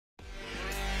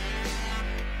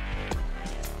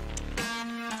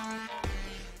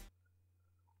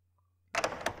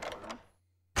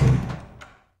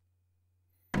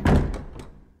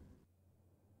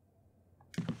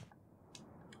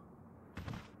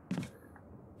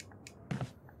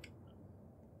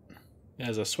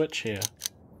There's a switch here.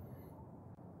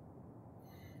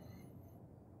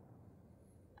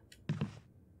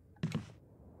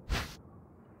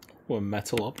 Oh, a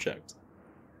metal object.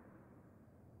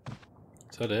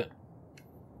 Is that it?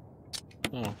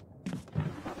 Oh.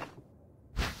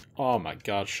 Oh my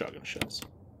god, shotgun shells.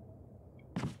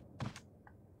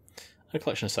 A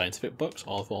collection of scientific books,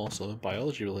 all of also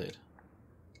biology related.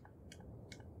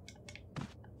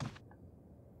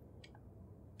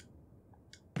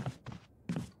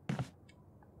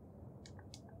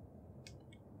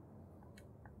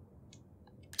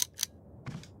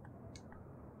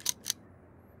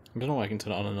 I don't know why I can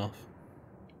turn it on and off.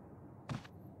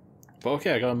 But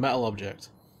okay, I got a metal object.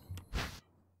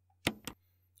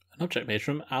 An object made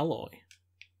from alloy.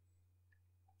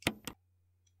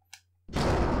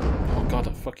 Oh god,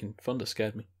 that fucking thunder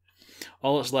scared me.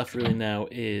 All that's left really now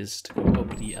is to go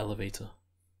up the elevator.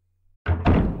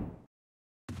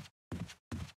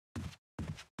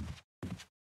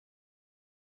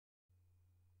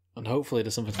 And hopefully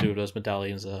there's something to do with those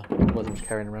medallions there. Otherwise I'm just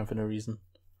carrying around for no reason.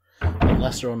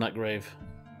 Unless they're on that grave.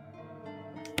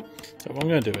 So what I'm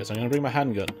going to do is I'm going to bring my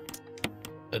handgun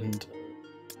and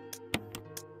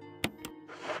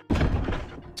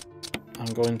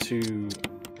I'm going to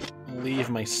leave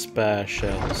my spare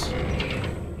shells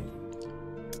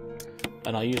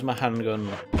and I'll use my handgun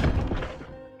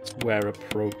where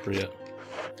appropriate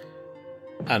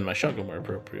and my shotgun where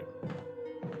appropriate.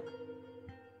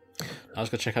 I was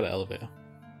going to check out the elevator.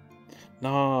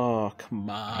 No, come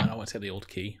on, I want to get the old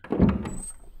key.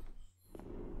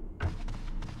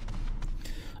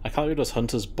 I can't believe those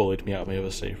hunters bullied me out of my other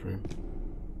safe room.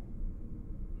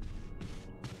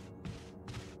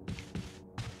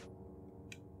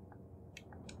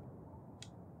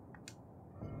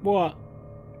 What?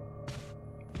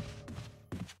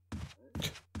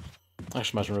 I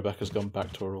just imagine Rebecca's gone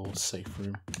back to her old safe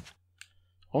room.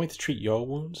 I want me to treat your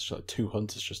wounds? Just like two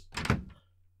hunters just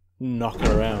knocking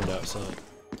around outside.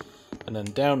 And then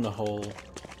down the hole.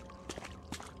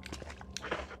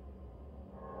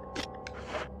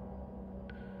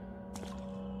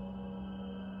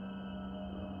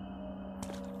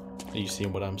 Are you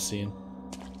seeing what I'm seeing?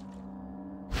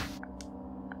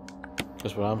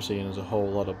 Because what I'm seeing is a whole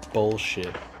lot of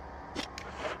bullshit.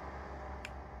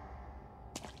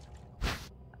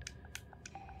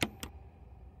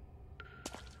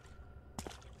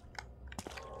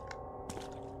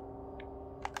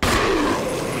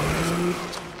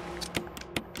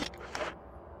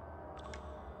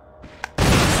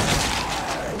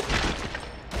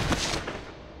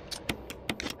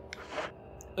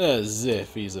 As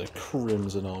if he's a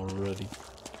crimson already.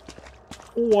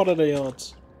 What are the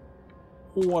odds?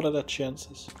 What are the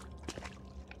chances?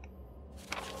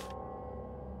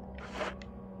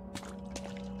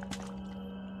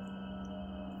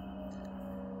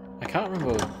 I can't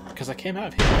remember, because I came out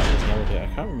of here as an elevator,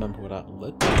 I can't remember where that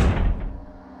led to.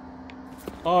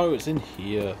 Oh, it's in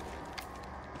here.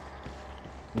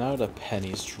 Now the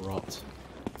penny's dropped.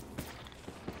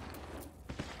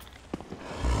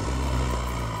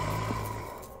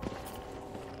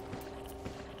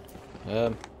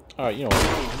 Alright, you know what?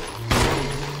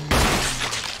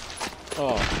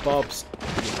 Oh, Bob's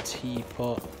the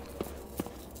teapot.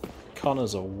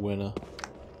 Connor's a winner.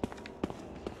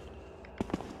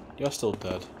 You're still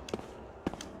dead.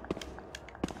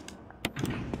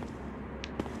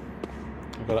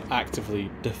 I've got to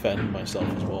actively defend myself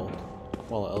as well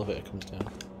while the elevator comes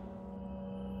down.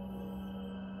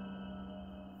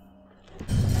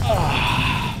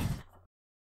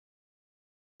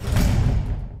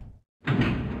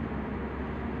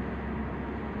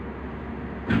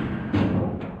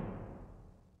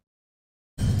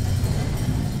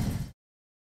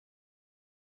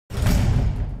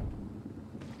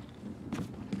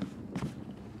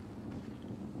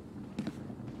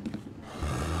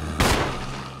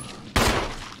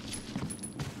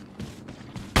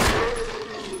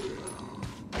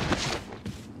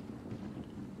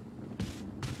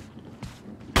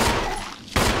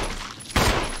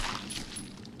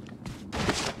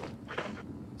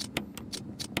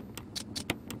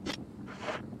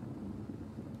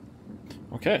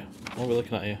 Okay, what are we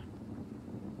looking at here?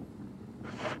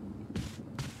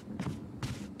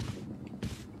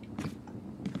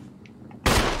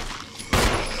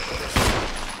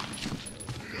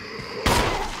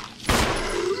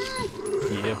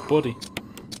 Yeah, buddy.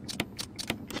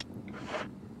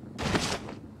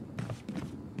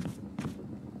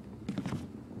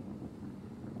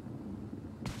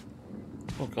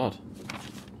 Oh god.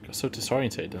 Got so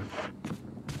disorientated then.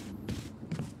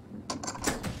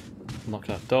 Knock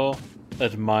that door.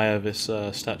 Admire this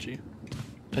statue.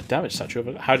 A damage statue of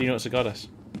a... How do you know it's a goddess?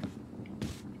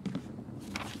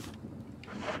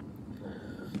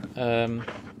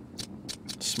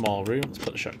 Small room. Let's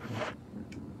put the shotgun.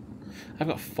 I've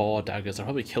got 4 daggers. I'll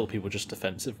probably kill people with just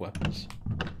defensive weapons.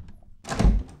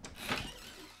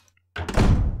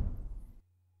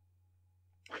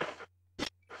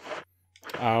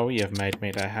 Oh, you've made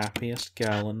me the happiest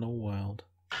girl in the world.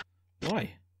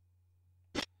 Why?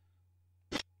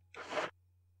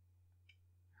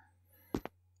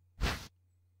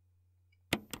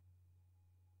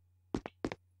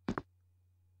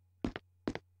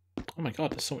 Oh my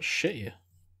god, there's so much shit here.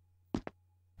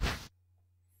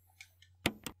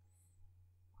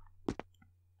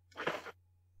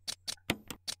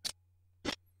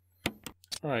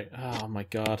 Alright, oh my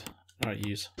god. Alright,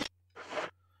 use.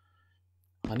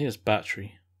 I need this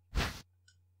battery.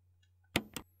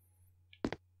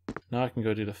 Now I can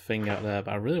go do the thing out there,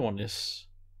 but I really want this.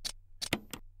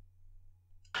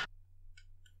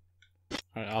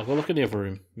 Alright, I'll go look in the other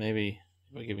room. Maybe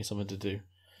it'll give me something to do.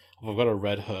 I've got a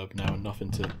red herb now and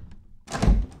nothing to...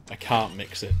 I can't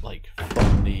mix it, like,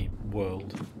 from the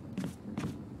world.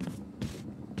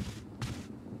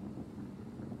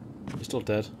 You're still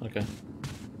dead? Okay.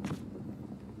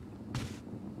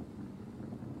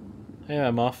 Hey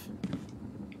there, moth.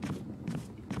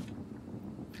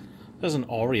 There's an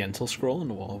oriental scroll on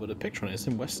the wall with a picture on it. It's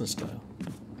in Western style.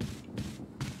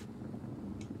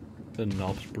 The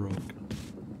knob's broke.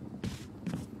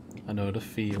 I know the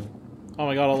feel. Oh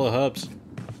my god, all the herbs.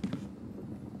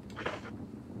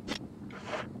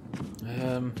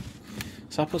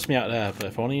 So that puts me out there, but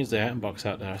if I want to use the item box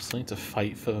out there, I still need to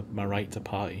fight for my right to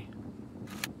party.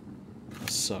 That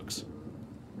sucks.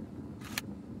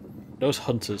 Those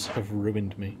hunters have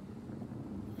ruined me.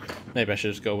 Maybe I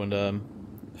should just go and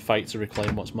fight to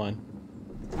reclaim what's mine.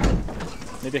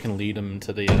 Maybe I can lead them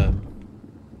to the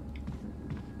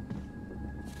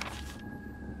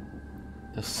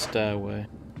stairway.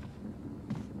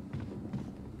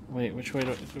 Wait, which way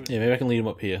do I... Yeah, maybe I can lead them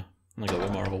up here. And I got a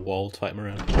bit more of a wall to fight them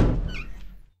around.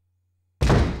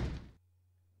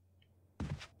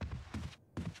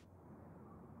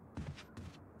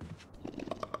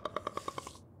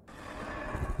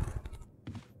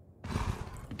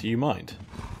 Do you mind?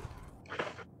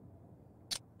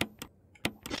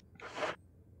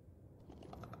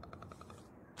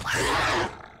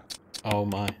 Oh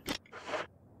my.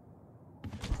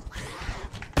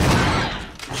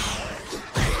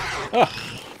 Ah!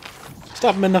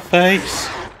 Stab him in the face!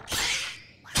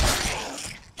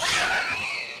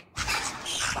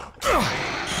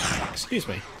 Excuse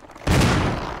me.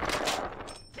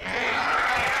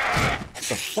 What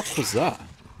the fuck was that?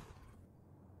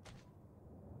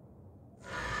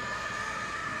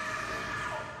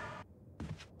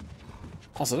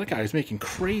 Also, that guy was making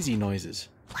crazy noises.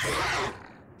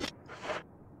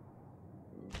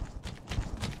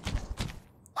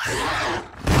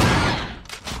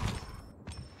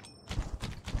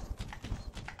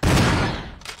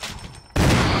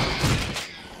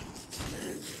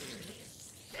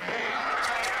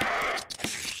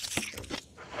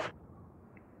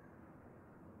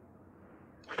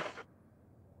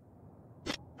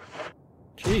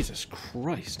 Jesus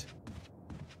Christ.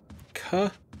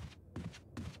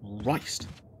 Christ.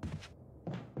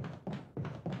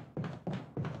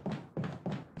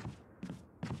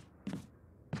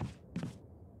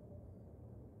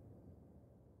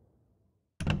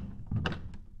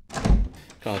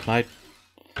 God, my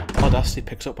audacity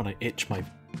picks up when I itch my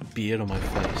beard on my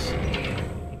face.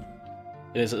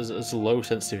 It is as low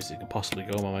sensitivity as it can possibly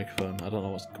go on my microphone. I don't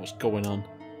know what's going on.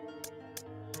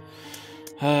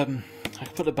 I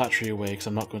can put the battery away because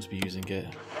I'm not going to be using it.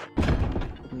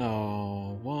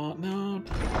 No, what? No.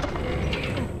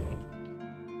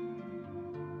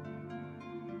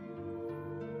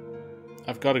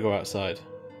 I've got to go outside.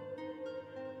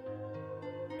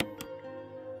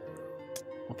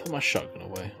 I'll put my shotgun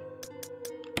away.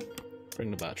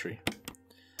 Bring the battery.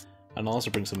 And I'll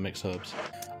also bring some mixed herbs.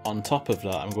 On top of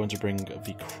that, I'm going to bring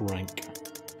the crank.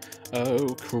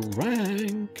 Oh,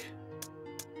 crank!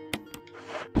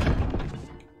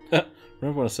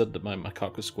 Remember when I said that my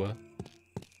cock was square?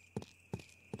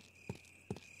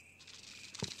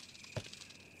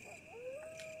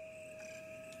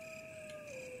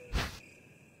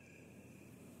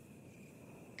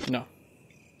 No.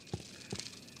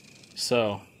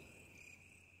 So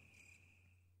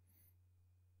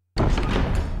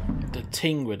the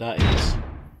thing with that is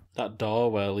that door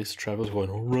where Lisa Trevor's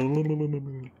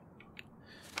going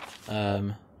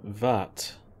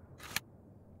that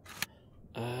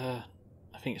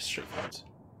I think it's straightforward.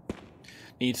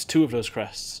 Needs 2 of those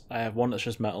crests. I have one that's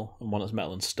just metal and one that's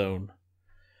metal and stone.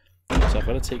 So I've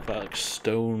got to take that like,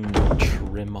 stone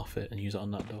trim off it and use it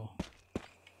on that door.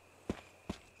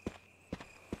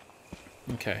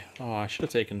 Okay. Oh, I should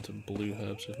have taken some blue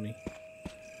herbs with me.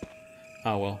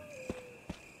 Oh well.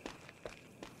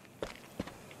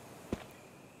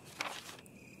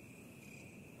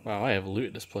 Wow, I have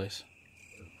looted this place.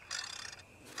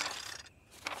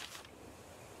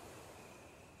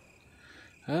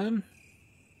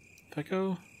 If I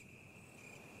go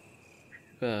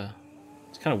there,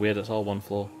 it's kind of weird. It's all one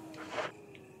floor.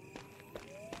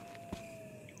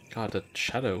 God, the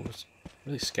shadow was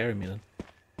really scaring me then.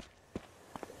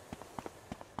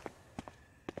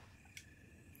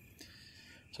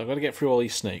 So I've got to get through all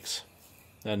these snakes,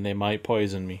 and they might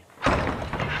poison me.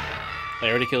 I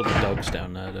already killed the dogs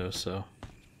down there though, so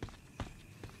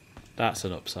that's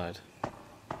an upside.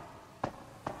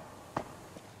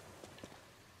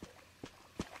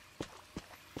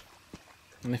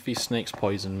 And if these snakes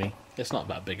poison me, it's not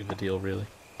that big of a deal really.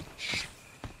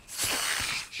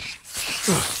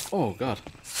 Oh god.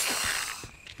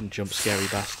 And jump scary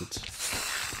bastards.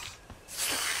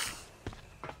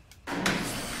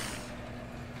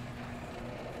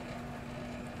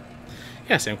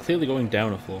 Yeah, see, I'm clearly going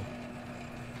down a floor.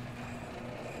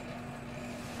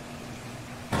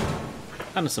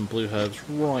 And there's some blue herbs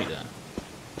right there.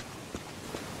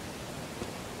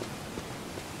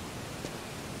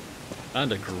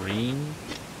 And a green.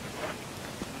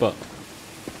 But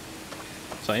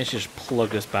so I need to just plug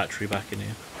this battery back in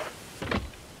here.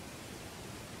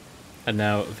 And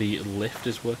now the lift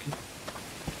is working.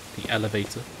 The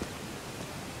elevator.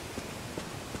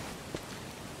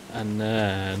 And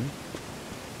then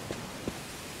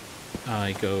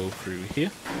I go through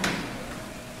here.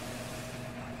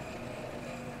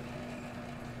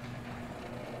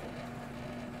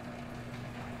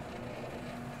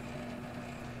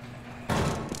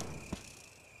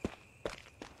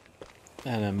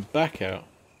 And then back out.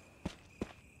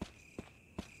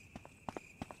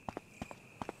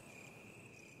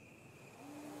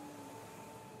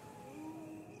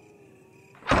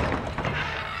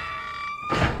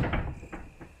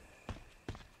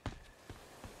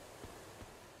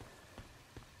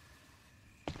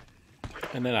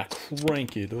 And then I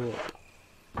crank it up.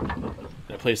 And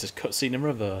it plays this cutscene in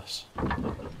reverse.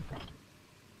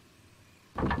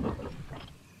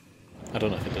 I don't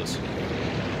know if it does.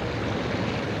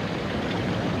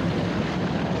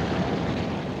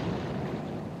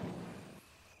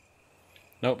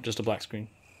 Nope, just a black screen.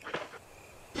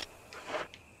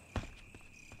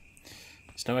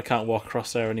 So now I can't walk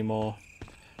across there anymore,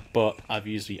 but I've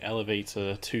used the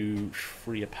elevator to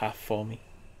free a path for me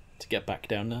to get back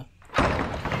down there.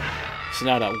 So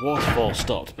now that waterfall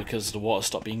stopped because the water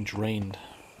stopped being drained.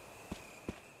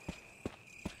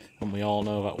 And we all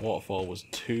know that waterfall was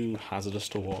too hazardous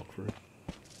to walk through.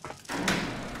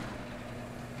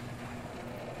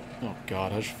 Oh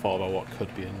god, I just thought about what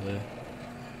could be in there.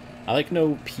 I like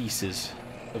know pieces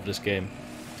of this game,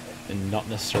 and not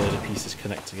necessarily the pieces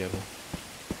connect together.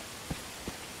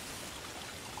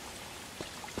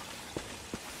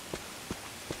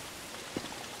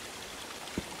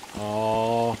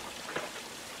 Oh,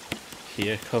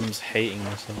 here comes hating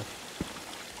myself.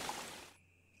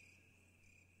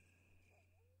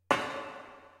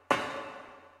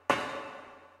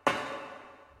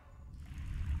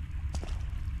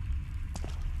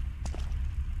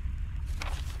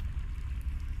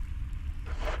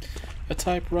 A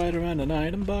typewriter and an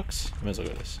item box? I might as well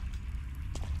go this.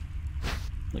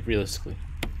 Like, realistically.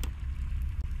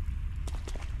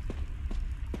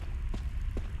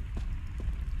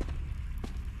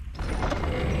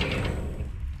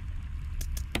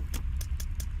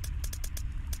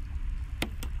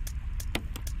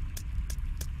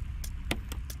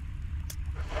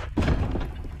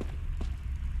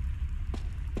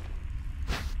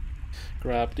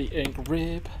 Grab the ink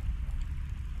rib.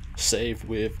 Save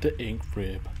with the ink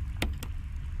rib.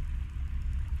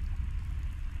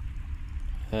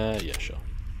 Yeah, sure.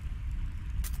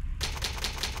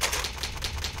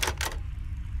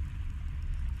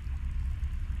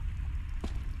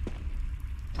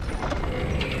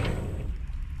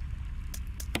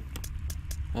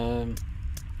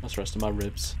 What's the rest of my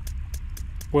ribs?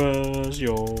 Where's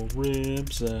your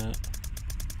ribs at?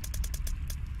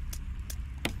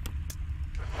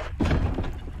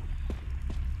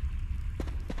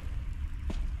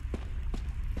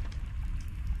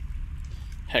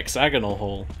 Hexagonal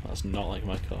hole. That's not like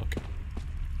my cock.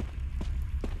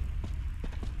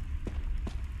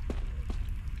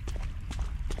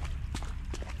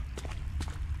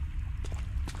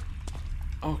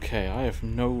 Okay, I have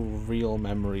no real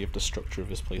memory of the structure of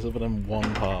this place other than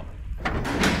one part.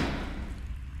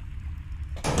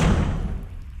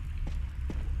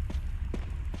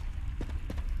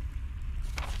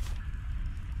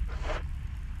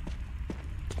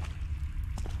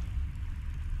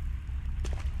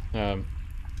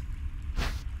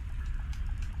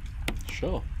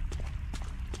 sure.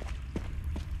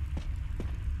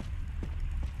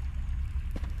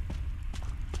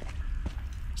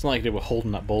 It's not like they were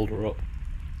holding that boulder up.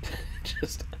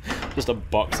 just a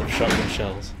box of shotgun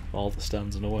shells. All the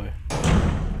stands in the way.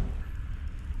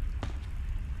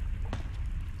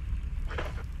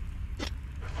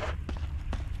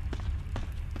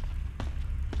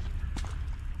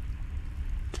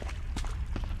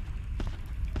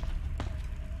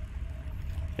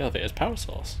 The elevator's power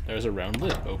source. There's a round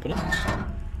lid. Open it.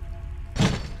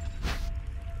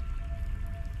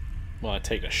 Well, I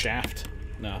take a shaft.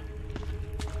 No.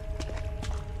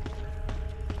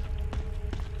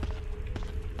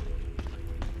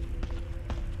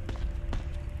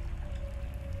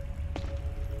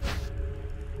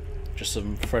 Just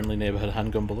some friendly neighborhood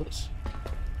handgun bullets.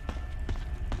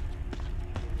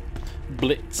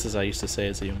 Blitz, as I used to say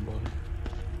as a young boy.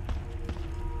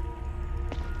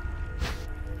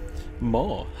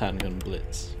 More handgun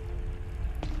blitz.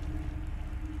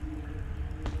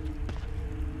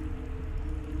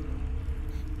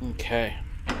 Okay.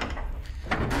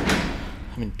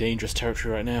 I'm in dangerous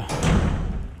territory right now.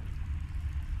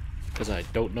 Because I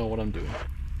don't know what I'm doing.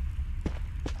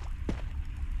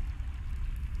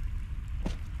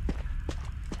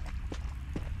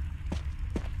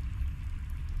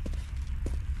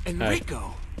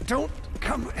 Enrico! Don't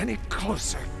come any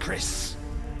closer, Chris.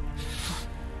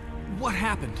 What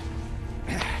happened?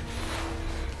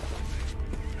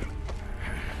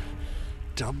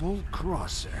 Double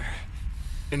crosser.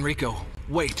 Enrico,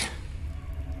 wait.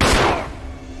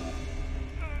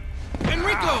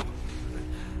 Enrico!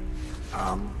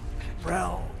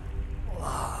 Umbrella.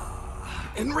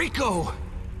 Enrico!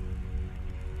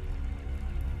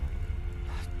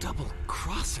 Double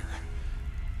crosser.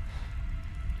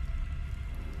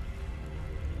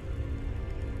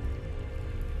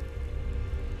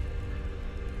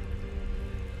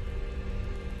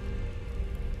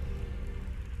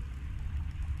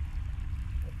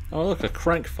 Oh look, a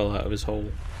crank fell out of his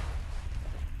hole.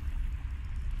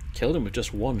 Killed him with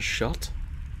just one shot.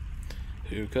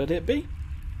 Who could it be?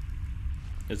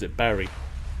 Is it Barry?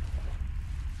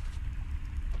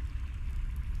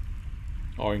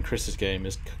 Or in Chris's game,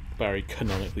 is Barry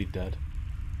canonically dead?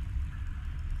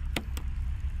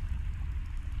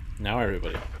 Now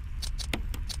everybody,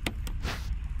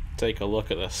 take a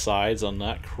look at the sides on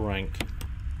that crank.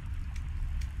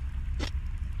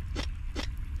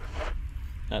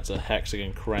 That's a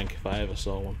hexagon crank if I ever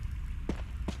saw one.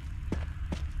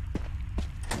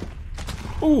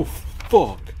 Ooh,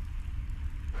 fuck!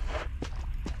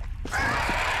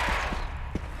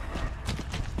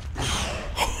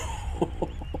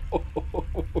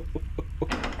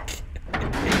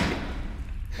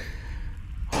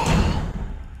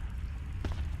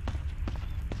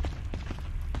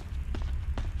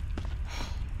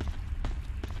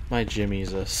 My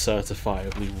jimmies are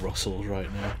certifiably rustled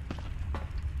right now.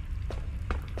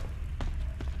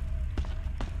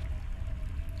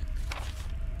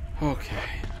 Okay.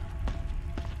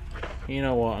 You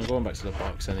know what? I'm going back to the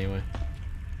box anyway.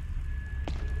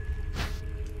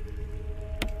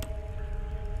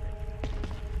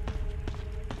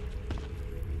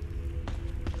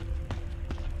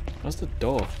 Where's the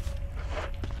door?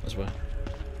 That's where.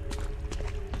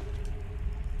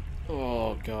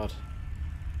 Oh god.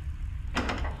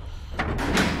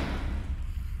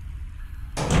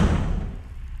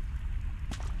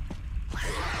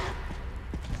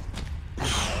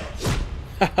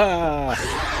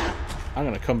 I'm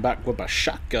gonna come back with my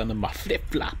shotgun and my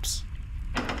flip-flops.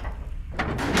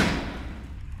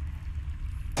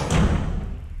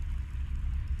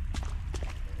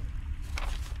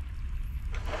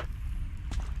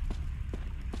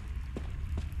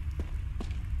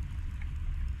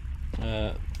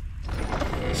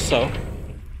 So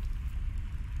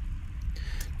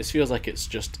this feels like it's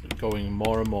just going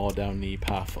more and more down the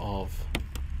path of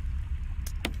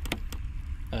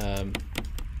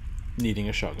needing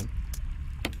a shotgun.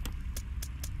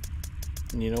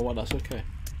 And you know what? That's okay.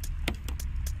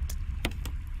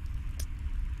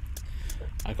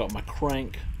 I got my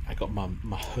crank, I got my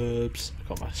herbs, I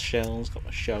got my shells, got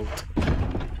my shout.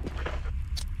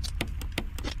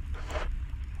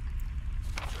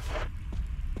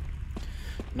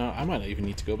 No, I might not even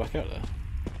need to go back out there.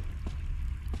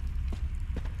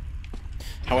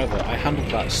 However, I handled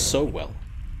that so well.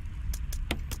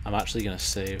 I'm actually going to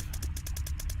save.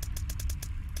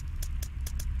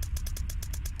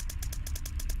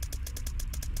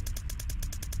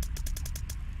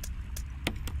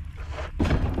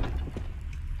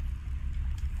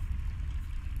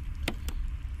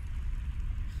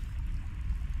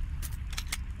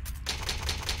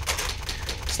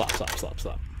 Slap, slap, slap,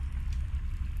 slap.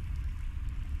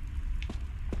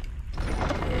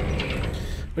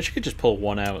 But you could just pull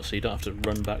one out so you don't have to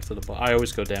run back to the bottom. I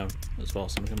always go down as well,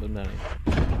 so I'm going to put them down here.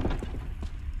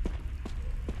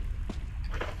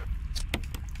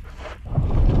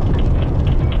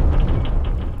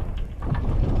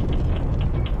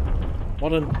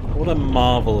 What a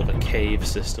marvel of a cave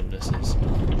system this is.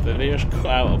 But they just cut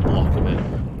out a block of it,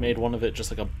 made one of it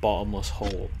just like a bottomless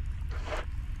hole.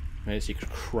 Maybe so you could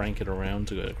crank it around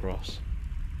to go across.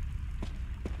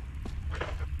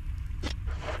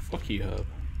 Fuck you, Herb.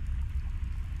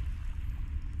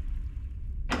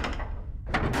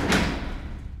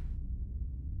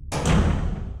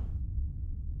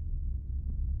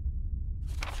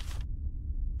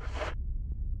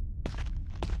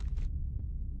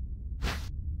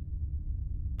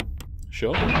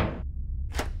 Sure.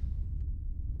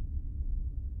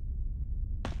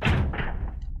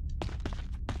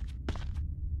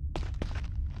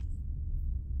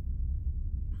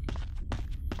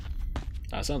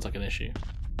 That sounds like an issue.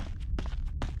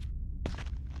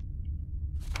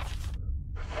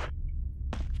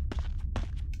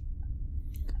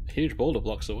 A huge boulder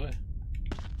blocks the way.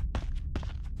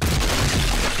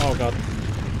 Oh god.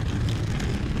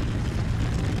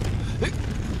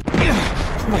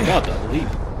 Oh my god, that leap.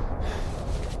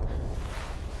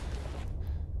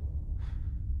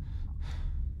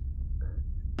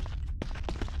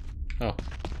 Oh.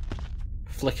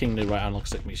 Flicking the right analog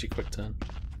stick makes you quick turn.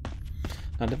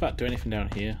 Now, did that do anything down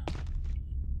here?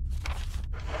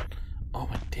 Oh,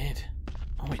 it did.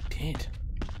 Oh, it did.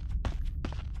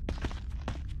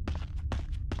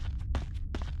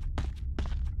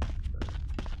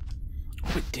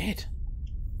 Oh, it did.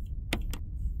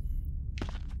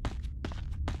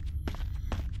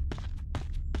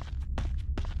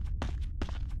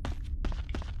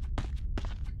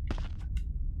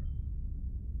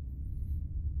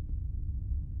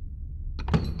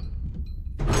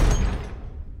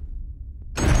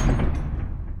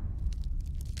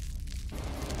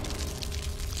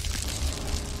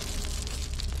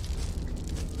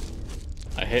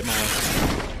 I hate my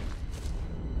life.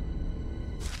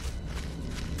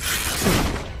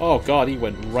 Oh god, he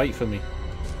went right for me.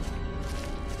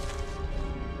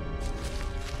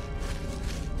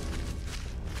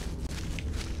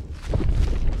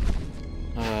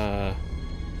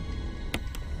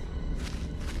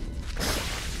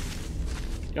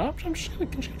 Yeah, I'm just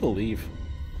gonna leave.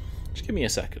 Just give me a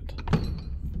second.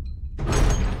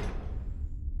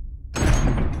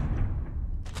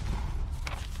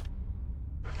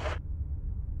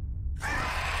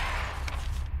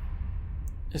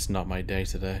 It's not my day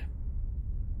today.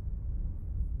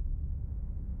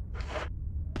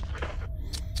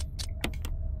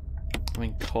 I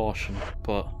mean, caution,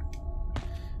 but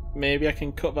maybe I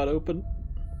can cut that open.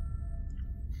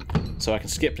 So I can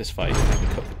skip this fight and I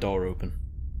can cut the door open.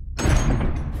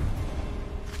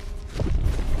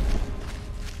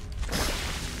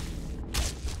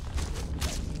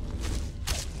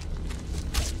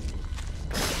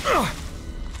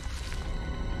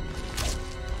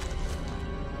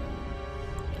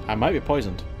 I might be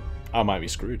poisoned. I might be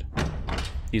screwed.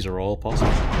 These are all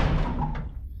possible.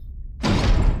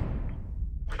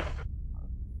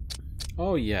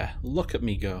 Oh yeah, look at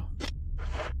me go.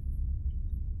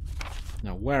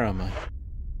 Now where am I?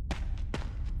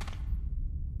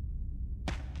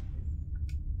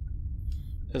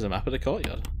 There's a map of the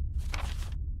courtyard.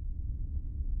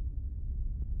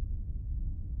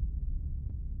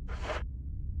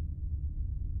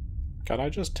 Can I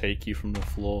just take you from the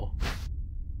floor?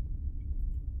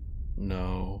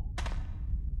 No.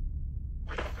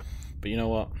 But you know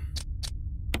what?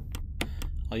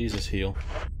 I'll use this heal.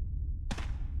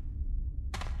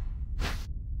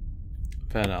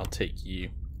 Then I'll take you.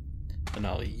 And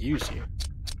I'll use you.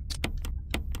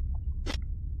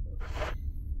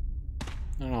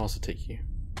 And I'll also take you.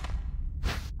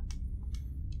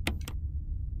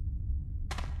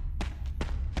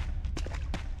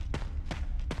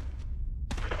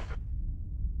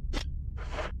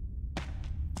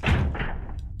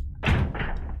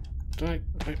 Do I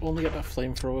only get that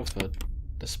flamethrower for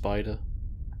the spider?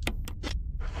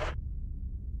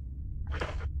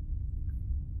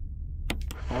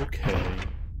 Okay.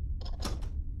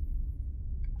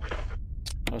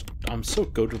 I'm so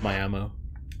good with my ammo.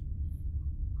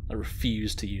 I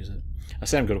refuse to use it. I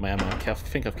say I'm good with my ammo. I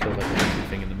think I've killed like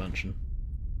everything in the mansion.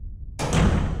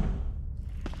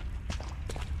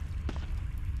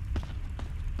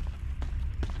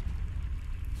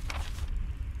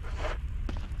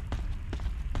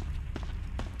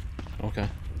 Okay.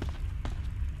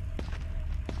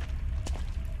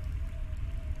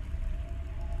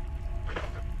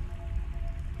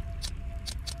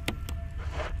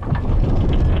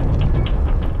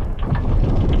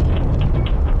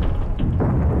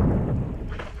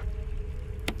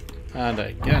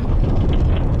 again.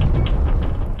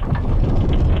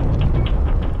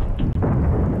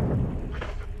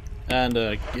 And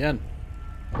again.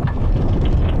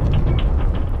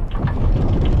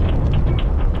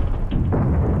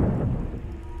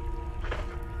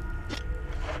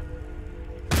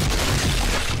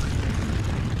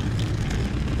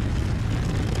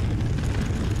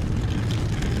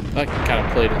 That kind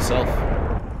of played itself.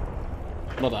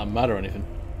 Not that I'm mad or anything.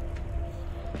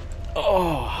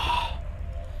 Oh,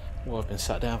 well, I've been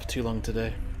sat down for too long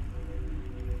today.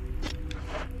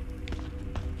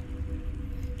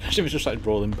 Actually, it was just like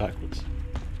rolling backwards.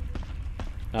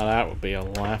 Now that would be a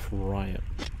laugh riot.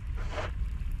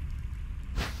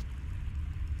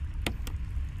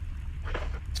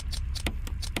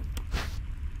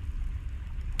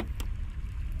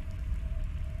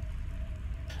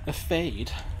 A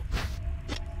fade.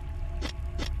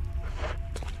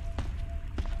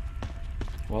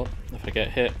 Well, if I get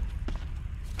hit,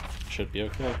 should be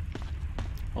okay.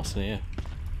 What's in here?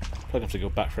 Probably have to go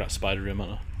back for that spider room,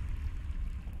 aren't I?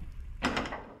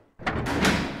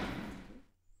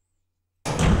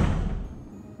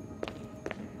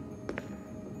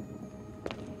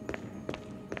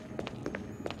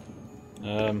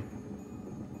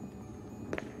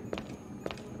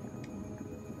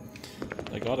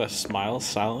 They gotta smile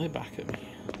silently back at me.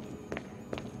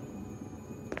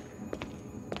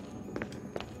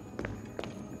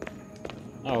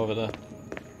 Oh, over there.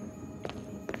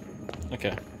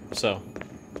 Okay, so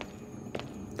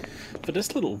for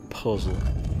this little puzzle,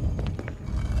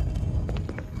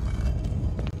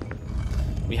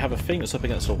 we have a thing that's up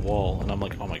against a wall, and I'm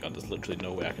like, oh my god, there's literally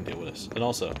no way I can deal with this. And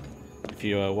also, if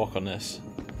you walk on this,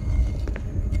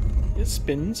 it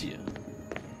spins you.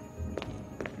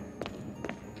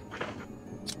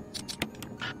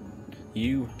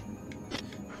 You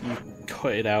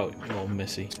cut it out, you little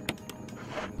missy.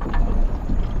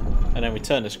 And then we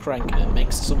turn this crank and it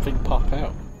makes something pop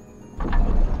out.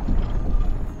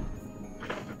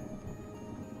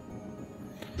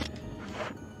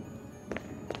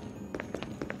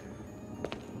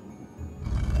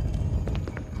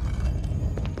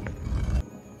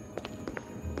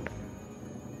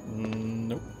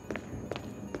 Nope.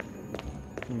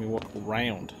 Let me walk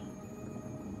around.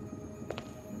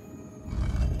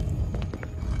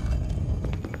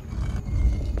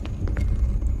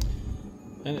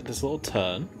 And it does a little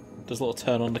turn. Does a little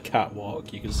turn on the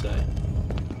catwalk, you could say.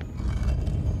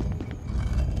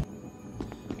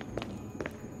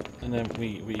 And then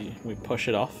we push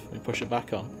it off, we push it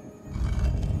back on.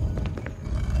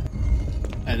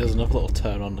 And it does another little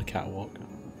turn on the catwalk.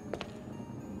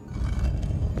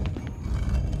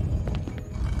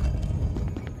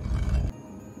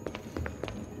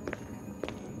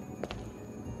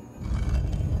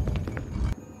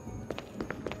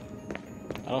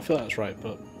 I don't feel that's right,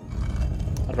 but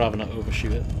I'd rather not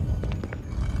overshoot it.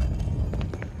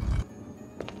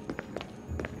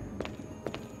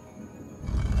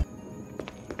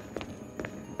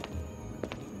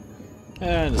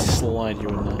 And just slide you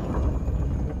in there.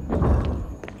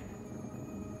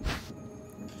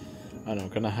 And I'm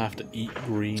gonna have to eat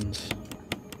greens.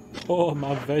 Oh,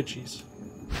 my veggies.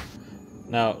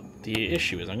 Now, the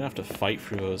issue is I'm gonna have to fight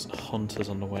through those hunters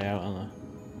on the way out, aren't I?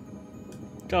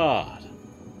 God.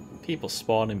 People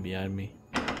spawning behind me.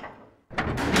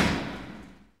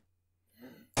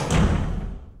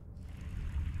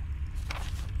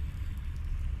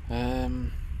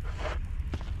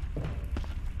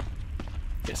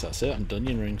 Guess that's it. I'm done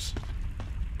onion rings.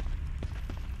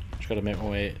 Just gotta make my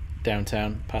way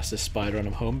downtown past this spider and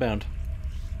I'm homebound.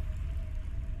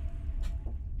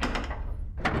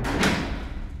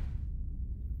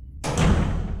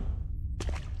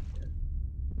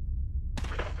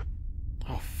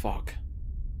 Fuck.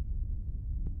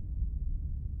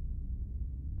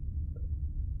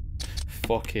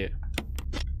 Fuck it.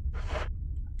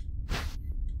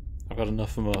 I've got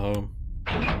enough of my home.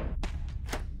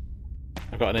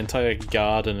 I've got an entire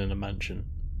garden in a mansion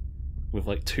with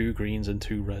like 2 greens and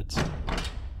 2 reds.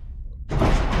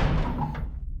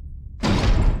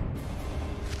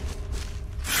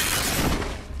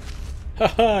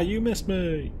 Haha, you missed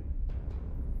me!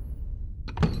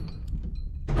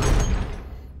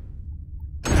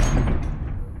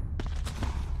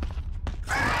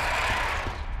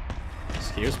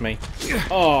 Excuse me.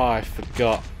 Oh, I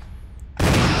forgot.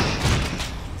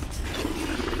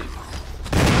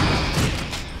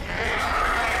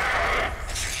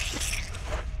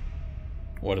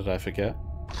 What did I forget?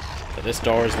 That this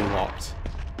door is locked.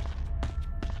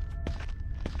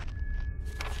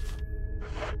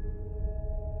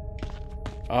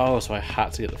 Oh, so I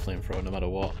had to get the flamethrower no matter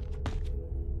what.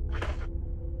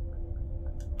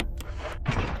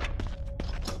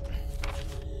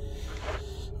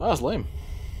 Oh, that's lame.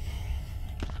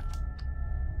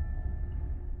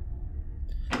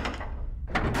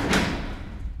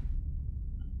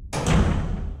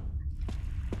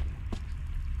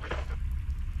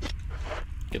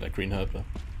 Get that green herb though.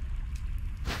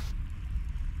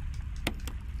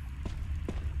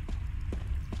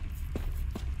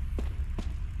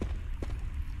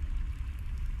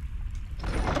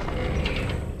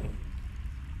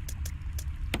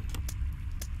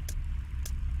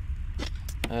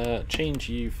 Change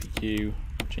you for you.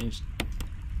 Change.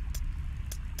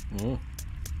 Oh.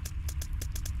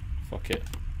 Fuck it.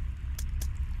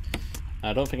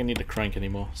 I don't think I need a crank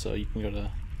anymore, so you can go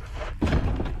there.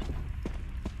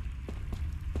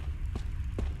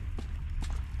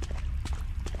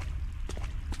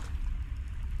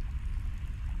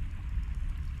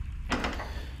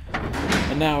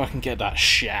 And now I can get that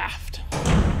shaft.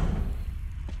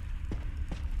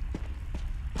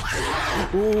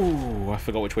 Ooh, I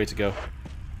forgot which way to go.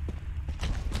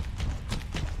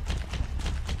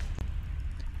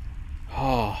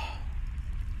 Oh.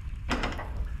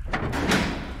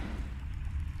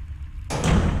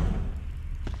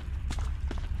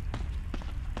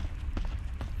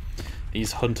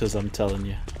 These hunters, I'm telling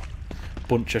you.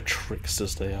 Bunch of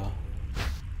tricksters they are.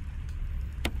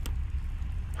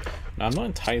 Now, I'm not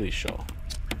entirely sure.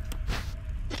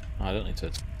 Oh, I don't need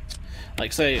to...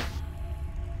 Like, say...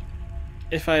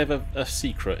 If I have a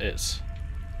secret, it's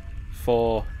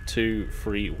 4, 2,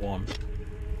 3, 1.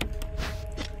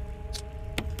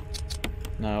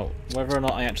 Now, whether or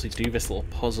not I actually do this little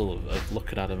puzzle of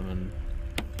looking at them and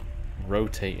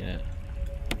rotating it,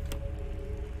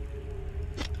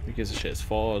 who gives a shit? It's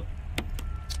 4,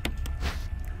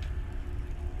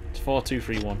 2,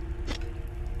 3, 1.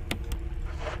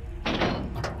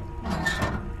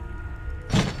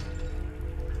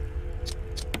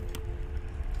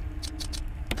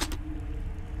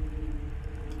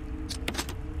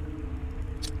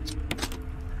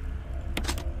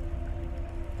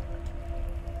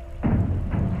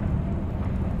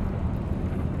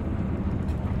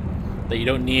 That you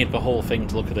don't need the whole thing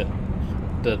to look at it.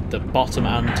 The bottom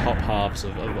and top halves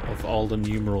of all the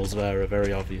numerals there are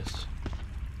very obvious.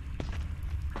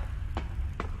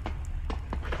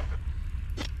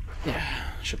 Yeah,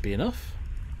 should be enough.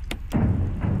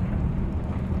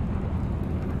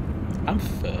 I'm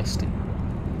thirsty.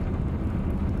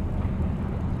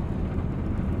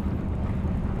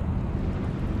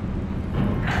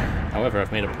 However,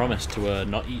 I've made a promise to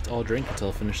not eat or drink until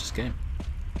I finish this game.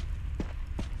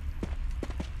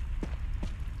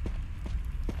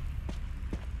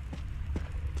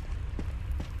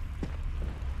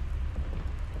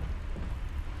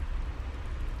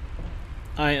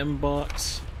 Item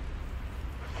box.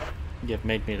 You've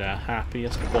made me the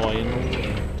happiest boy in the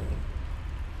world.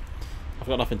 I've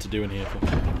got nothing to do in here.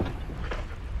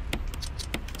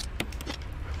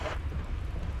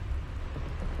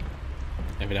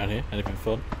 Anything down here? Anything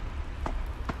fun?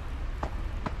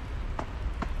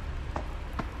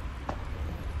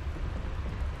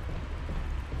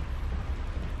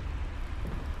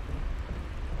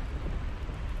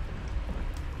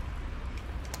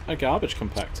 A garbage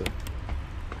compactor.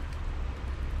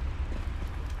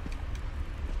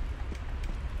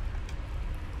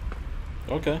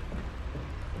 Okay.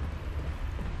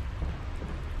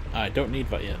 I don't need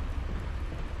that yet.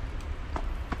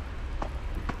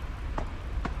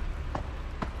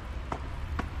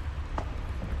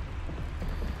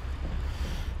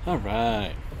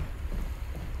 Alright.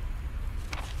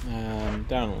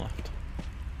 Down and left.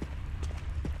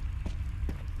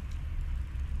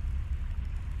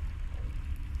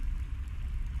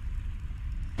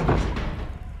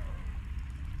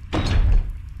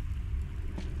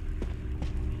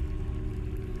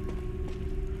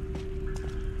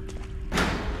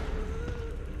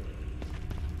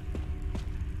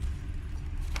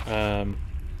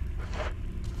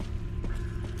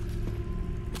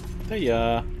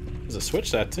 There's a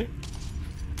switch there too.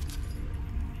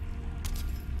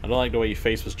 I don't like the way your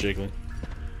face was jiggling.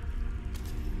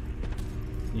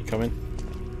 You come in?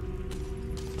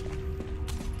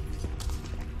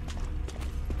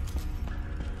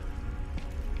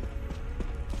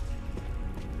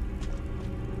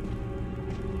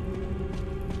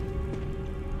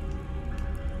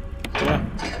 Yeah.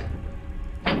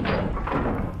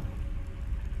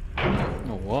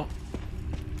 Oh, what?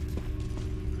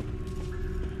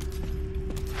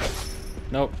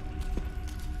 Nope.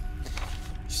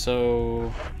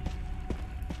 So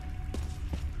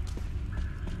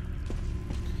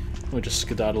we'll just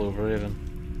skedaddle over here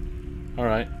then.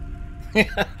 Alright.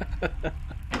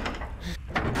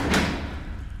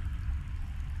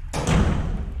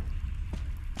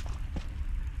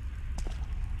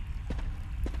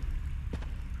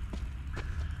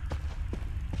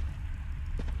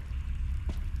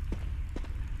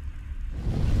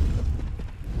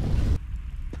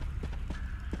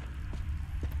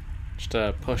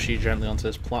 Just push you gently onto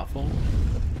this platform.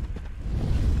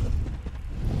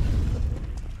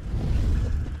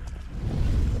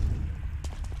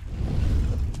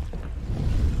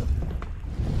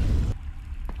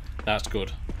 That's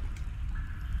good.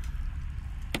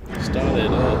 Start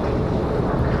it up.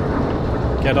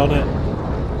 Get on it.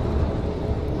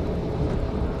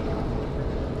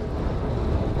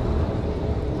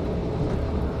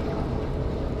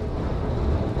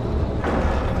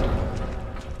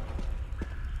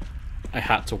 I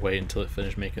had to wait until it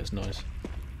finished making its noise.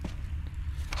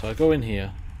 So I go in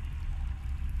here,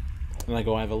 and I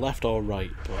go either left or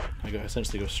right, but I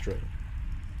essentially go straight.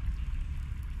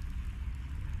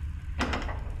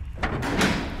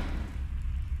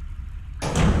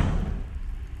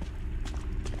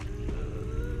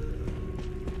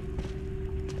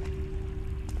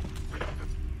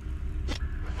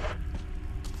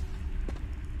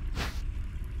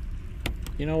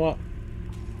 You know what?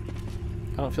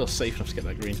 I don't feel safe enough to get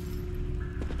that green.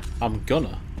 I'm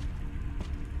gonna.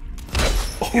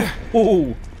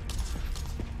 Oh!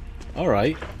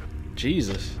 Alright.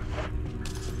 Jesus.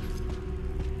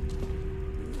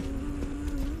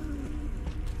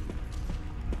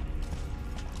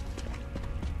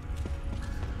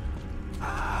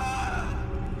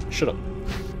 Shut up.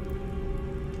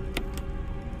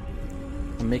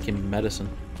 I'm making medicine.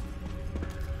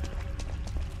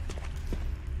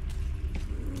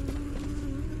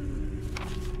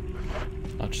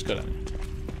 Just go down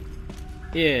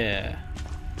here. Yeah.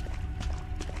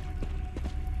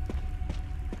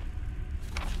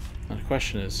 And the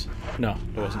question is, no,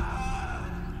 there wasn't.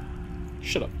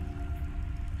 Shut up.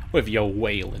 With your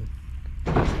wailing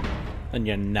and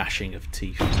your gnashing of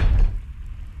teeth.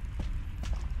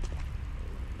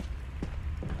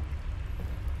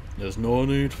 There's no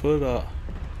need for that.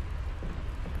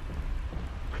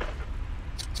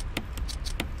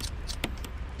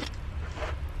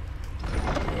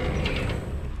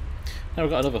 Now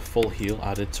we've got another full heal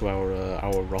added to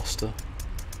our roster.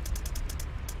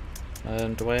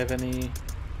 Do I have any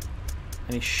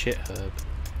shit herb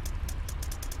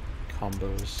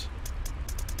combos?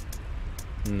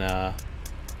 Nah.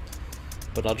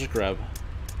 But I'll just grab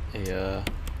a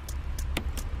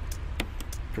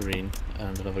green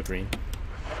and another green.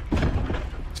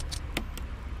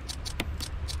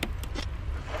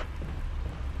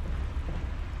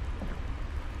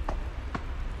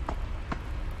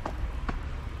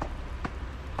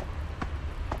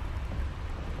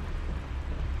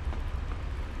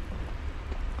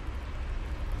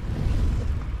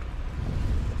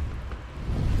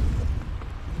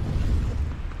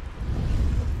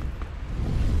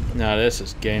 Now this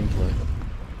is gameplay.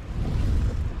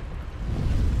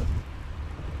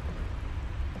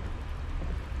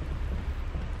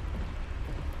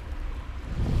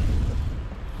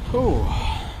 Whew.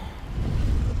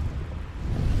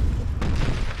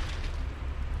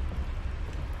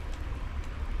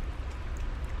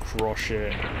 Crush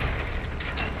it.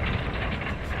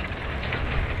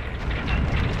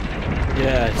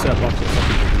 Yeah, it's that box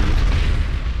of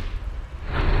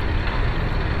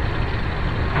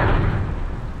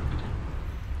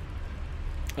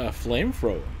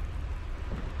flamethrower.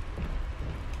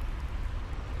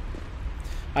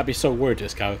 I'd be so worried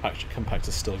this guy with Action Compact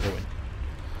is still going.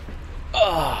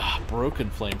 Ah,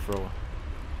 broken flamethrower.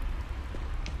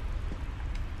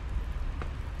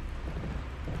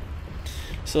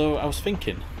 So I was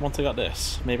thinking, once I got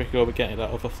this, maybe I could go over getting that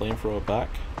other flamethrower back.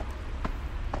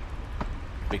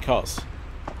 Because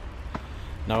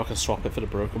now I can swap it for the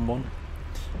broken one.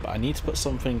 But I need to put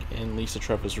something in Lisa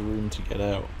Trevor's room to get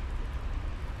out.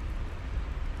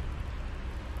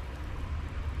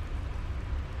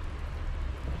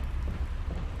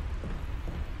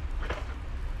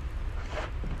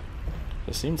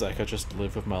 It seems like I just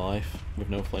live with my life with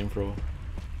no flamethrower.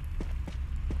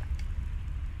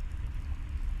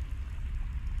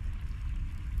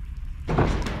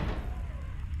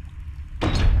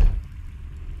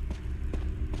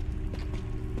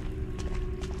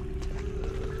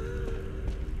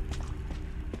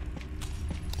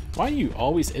 Why are you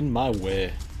always in my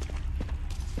way?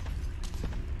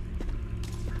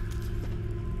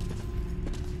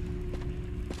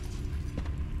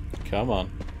 Come on.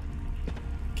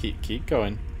 Keep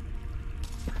going.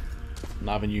 I'm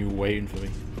not having you waiting for me.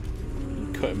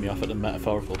 You're cutting me off at the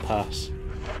metaphorical pass.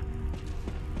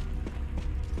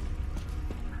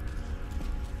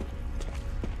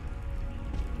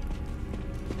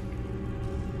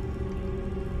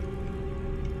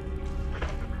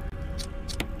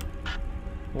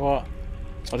 What?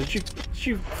 Oh, did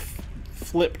you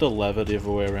flip the lever the other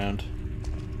way around?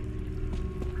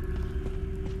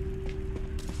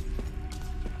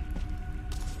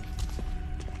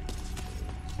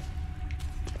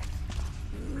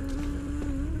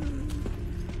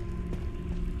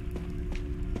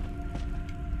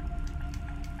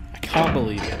 can't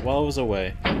believe it. While I was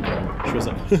away, she was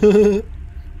like,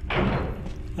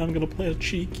 I'm gonna play a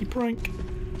cheeky prank.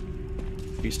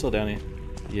 Are you still down here?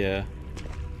 Yeah.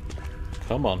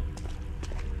 Come on.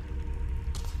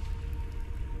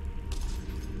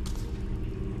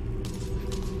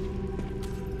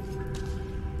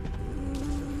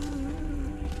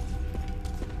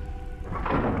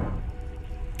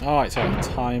 Oh, it's on a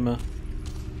timer.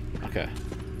 Okay.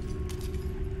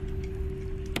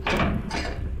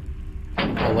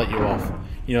 I'll let you off.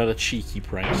 You know, the cheeky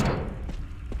prankster.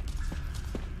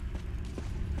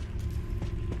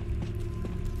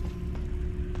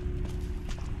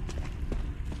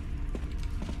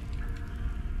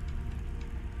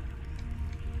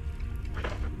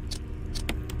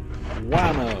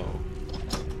 Whammo!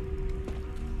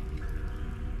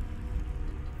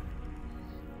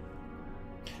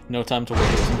 No time to wait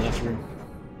in the next room.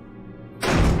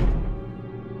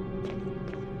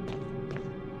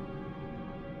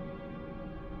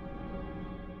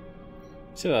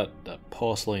 See that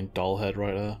porcelain doll head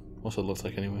right there? What's it look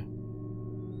like anyway?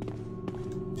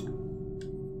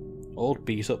 Old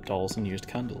beat up dolls and used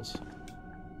candles.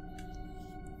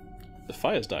 The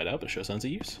fire's died out, but sure sense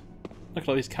of use. Look at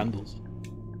all these candles.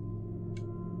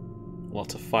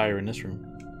 Lots of fire in this room.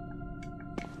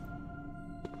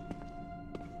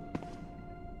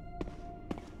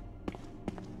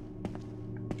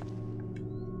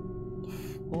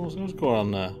 What's going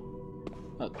on there?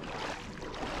 That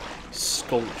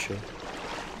sculpture.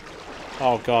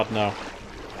 Oh god, no.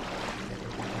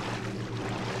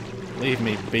 Leave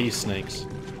me be, snakes.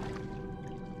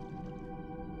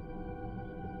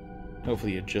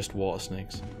 Hopefully you're just water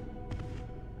snakes.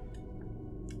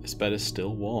 This bed is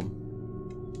still warm.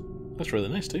 That's really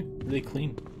nice too. Really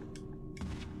clean.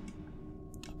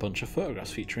 A bunch of photographs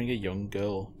featuring a young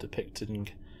girl depicting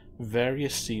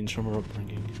various scenes from her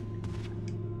upbringing.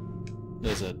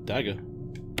 There's a dagger.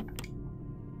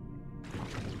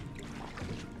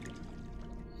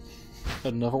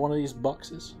 Another one of these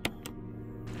boxes.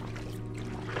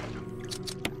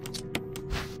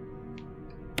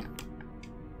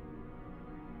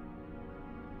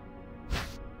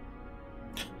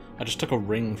 I just took a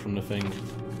ring from the thing.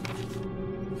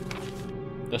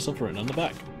 There's something written on the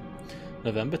back.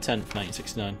 November 10th,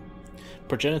 1969.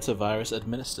 Progenitor virus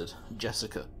administered.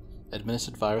 Jessica.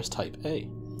 Administered virus type A.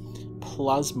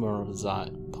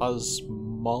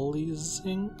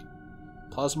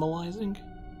 Plasmalizing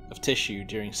of tissue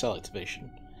during cell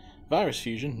activation. Virus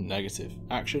fusion negative.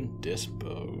 Action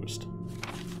disposed.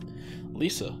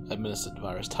 Lisa administered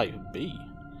virus type B.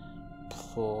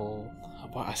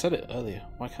 I said it earlier.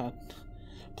 Why can't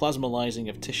plasmalizing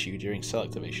of tissue during cell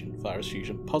activation. Virus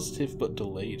fusion positive but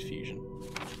delayed fusion.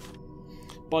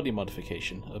 Body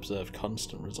modification observed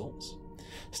constant results.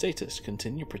 Status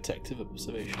continue protective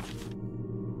observation.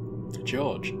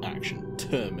 George action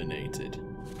terminated.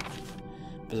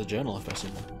 There's a journal if I see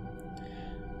one.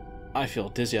 I feel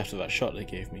dizzy after that shot they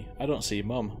gave me. I don't see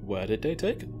Mum. Where did they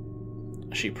take her?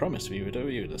 She promised we would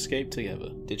escape together.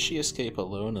 Did she escape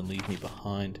alone and leave me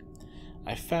behind?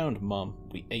 I found Mum.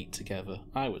 We ate together.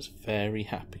 I was very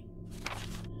happy.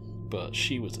 But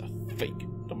she was a fake,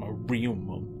 not my real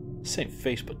Mum. Same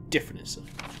face but different inside.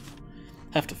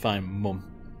 Have to find Mum.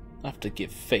 I have to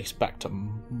give face back to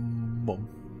Mum.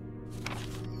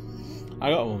 I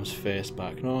got Mum's face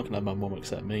back. No one can have my Mum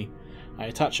except me. I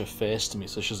attach her face to me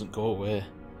so she doesn't go away.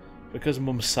 Because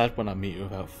Mum's sad when I meet her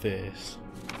without face.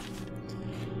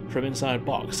 From inside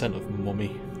box sent of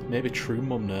mummy. Maybe true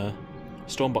Mum there.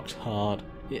 Stone box hard.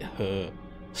 It hurt.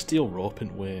 Steel rope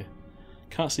in way.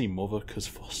 Can't see mother cause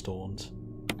 4 stones.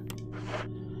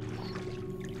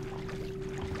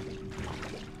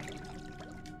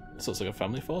 This looks like a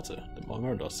family photo. The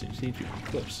Moderators seems to be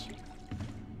clips.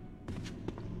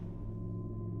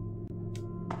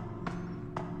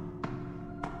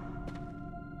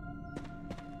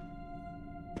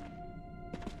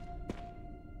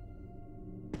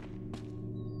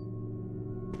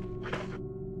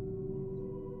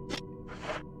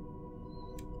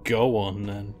 Go on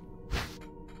then.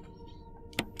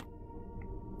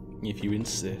 If you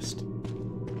insist.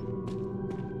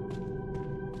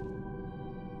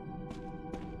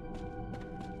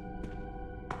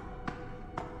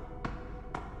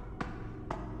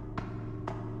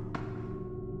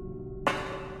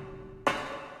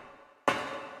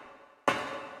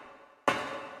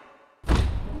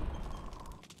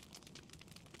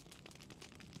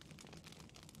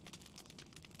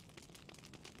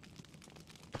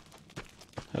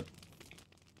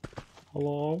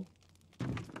 Hello?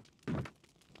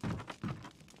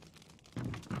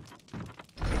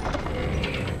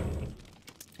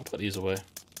 I'll put these away.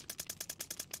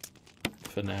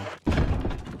 for now.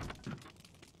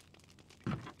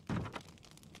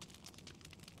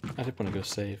 I did want to go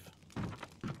save.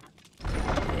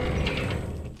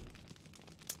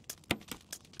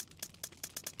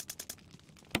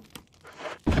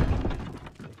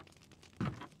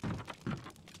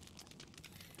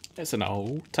 It's an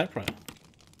old typewriter.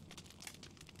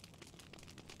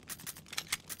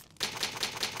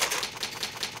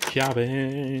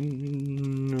 Cabin.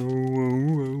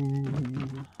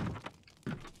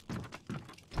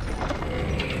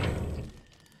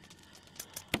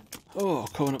 Oh,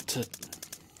 coming up to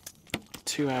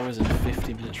 2 hours and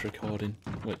 50 minutes recording,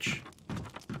 which,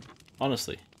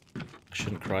 honestly, I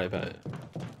shouldn't cry about it.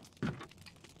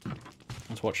 I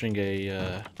was watching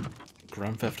a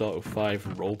Grand Theft Auto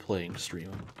 5 role-playing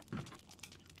streamer.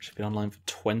 She's been online for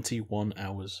 21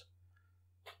 hours.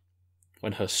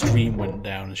 When her stream went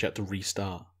down and she had to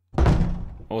restart.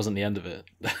 That wasn't the end of it.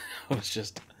 That was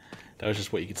just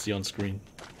what you could see on screen.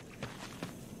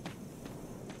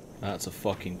 That's a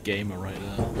fucking gamer right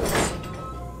there.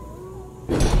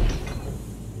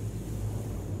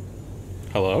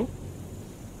 Hello?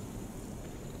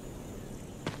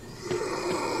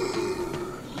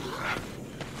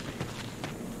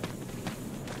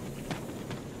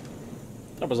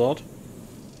 That was odd.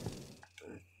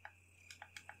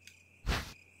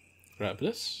 Grab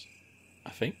this, I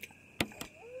think.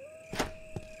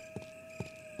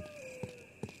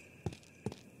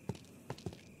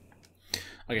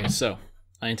 Okay, so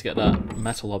I need to get that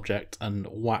metal object and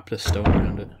whap this stone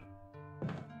around it.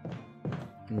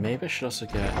 Maybe I should also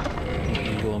get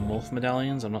eagle and wolf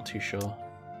medallions, I'm not too sure.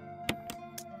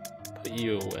 Put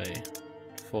you away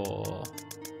for...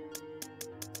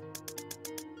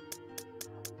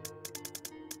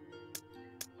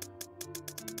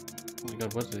 Oh my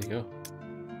god, where did he go?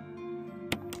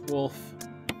 Wolf.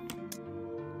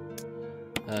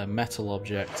 Metal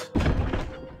object.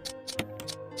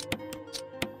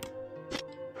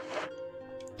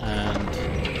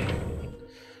 And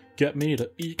get me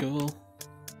the eagle.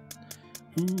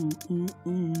 Ooh, ooh,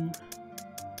 ooh.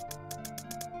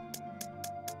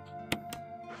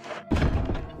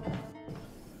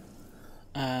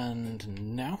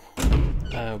 And now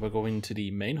we're going to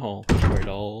the main hall where it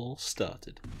all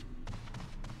started.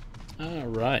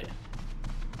 Alright.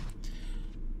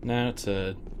 Now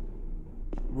to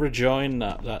rejoin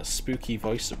that spooky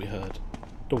voice that we heard.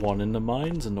 The one in the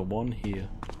mines and the one here.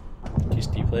 Do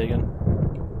you play again?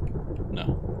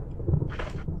 No.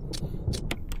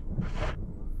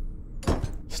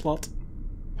 Slot.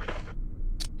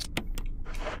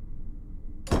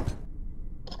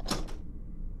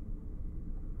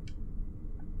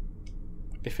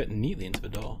 They fit neatly into the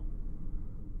door.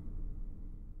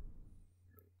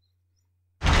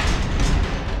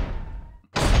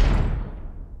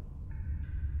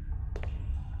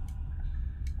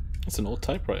 It's an old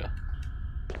typewriter.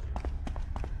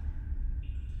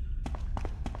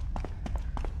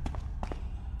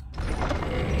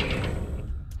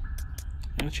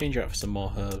 I'm gonna change it out for some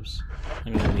more herbs.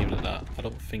 I'm gonna leave it at that. I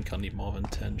don't think I'll need more than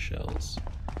 10 shells.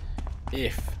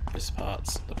 If this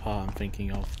part's the part I'm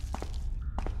thinking of.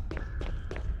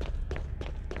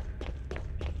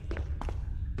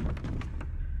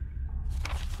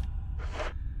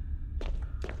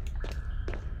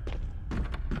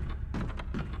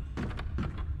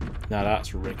 Now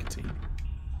that's rickety.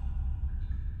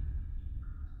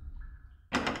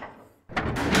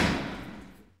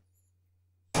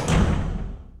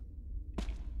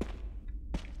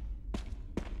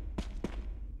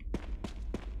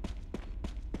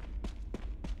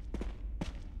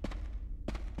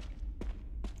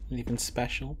 Anything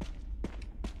special?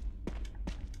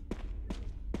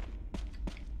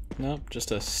 Nope,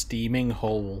 just a steaming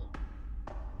hole.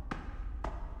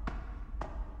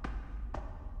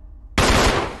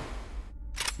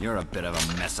 You're a bit of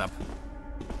a mess up.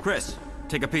 Chris,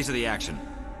 take a piece of the action.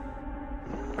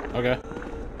 Okay.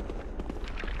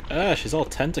 She's all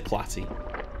tentaclatty.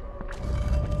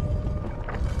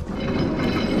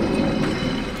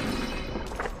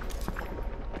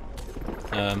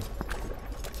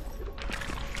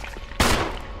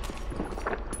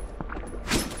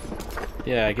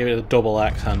 Yeah, give it a double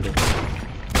axe handle.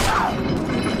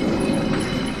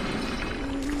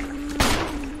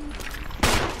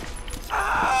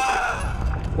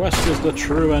 West is the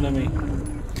true enemy.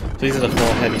 So these are the 4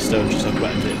 heavy stones just I've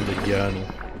wetted it in the urinal.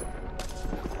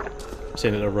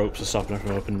 Seeing that the ropes are stopping her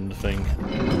from opening the thing.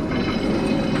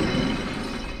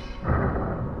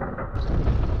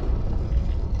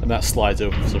 And that slides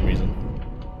open for some reason.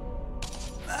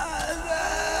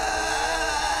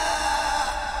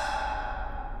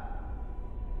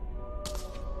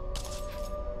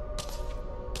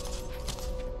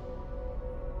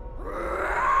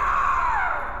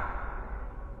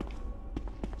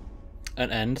 An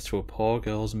end to a poor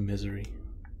girl's misery.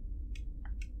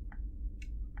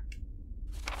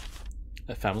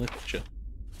 A family picture.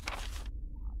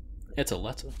 It's a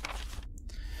letter.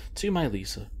 To my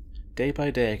Lisa. Day by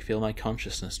day I feel my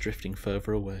consciousness drifting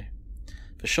further away.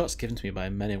 The shots given to me by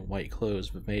men in white clothes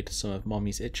have made some of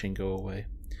Mommy's itching go away.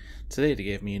 Today they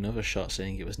gave me another shot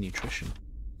saying it was nutrition.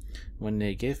 When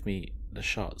they give me the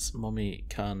shots, Mommy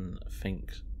can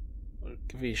think...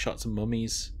 Give me shots,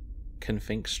 Mummies can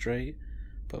think straight,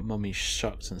 but Mummy's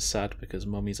shocked and sad because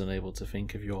Mummy's unable to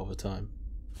think of you all the time.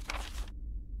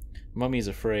 Mummy's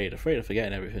afraid of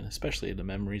forgetting everything, especially the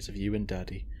memories of you and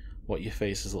Daddy, what your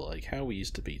faces look like, how we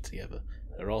used to be together.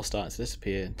 They're all starting to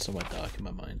disappear somewhere dark in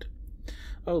my mind.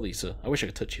 Oh Lisa, I wish I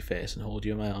could touch your face and hold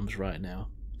you in my arms right now,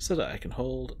 so that I can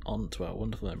hold on to our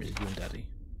wonderful memories of you and Daddy.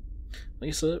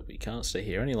 Lisa, we can't stay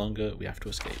here any longer, we have to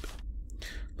escape.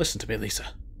 Listen to me,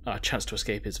 Lisa. Our chance to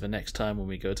escape is the next time when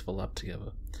we go to the lab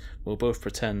together. We'll both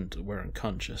pretend we're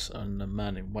unconscious, and the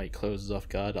man in white clothes is off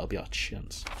guard. That'll be our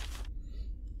chance.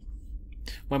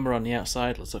 When we're on the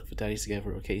outside, let's look for Daddies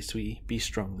together, okay, sweetie? Be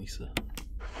strong, Lisa.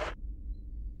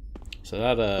 So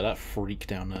that freak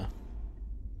down there.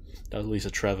 That was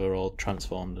Lisa Trevor all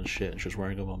transformed and shit, and she was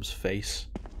wearing her mum's face.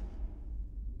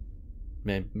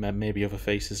 Maybe other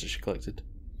faces that she collected.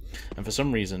 And for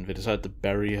some reason, they decided to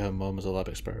bury her mum as a lab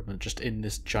experiment just in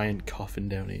this giant coffin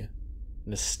down here.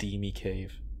 In a steamy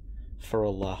cave. For a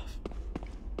laugh.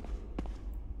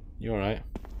 You alright?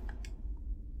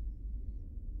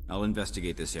 I'll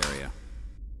investigate this area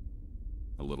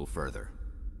a little further.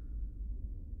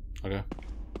 Okay.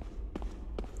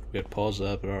 We had pause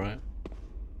there, but alright.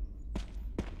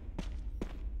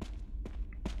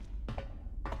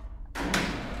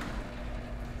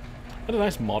 What a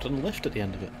nice modern lift at the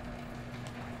end of it.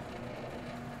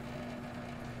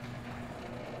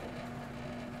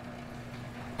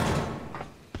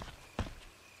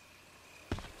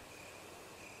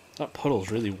 That puddle's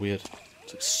really weird.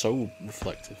 It's like so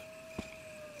reflective.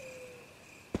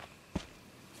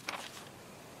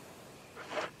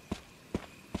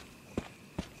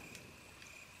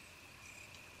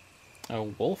 A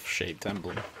wolf-shaped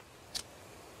emblem.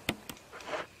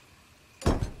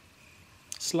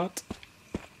 Slut.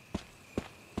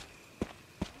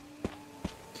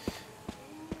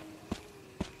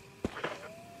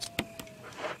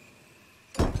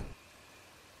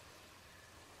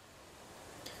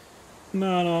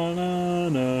 Na na na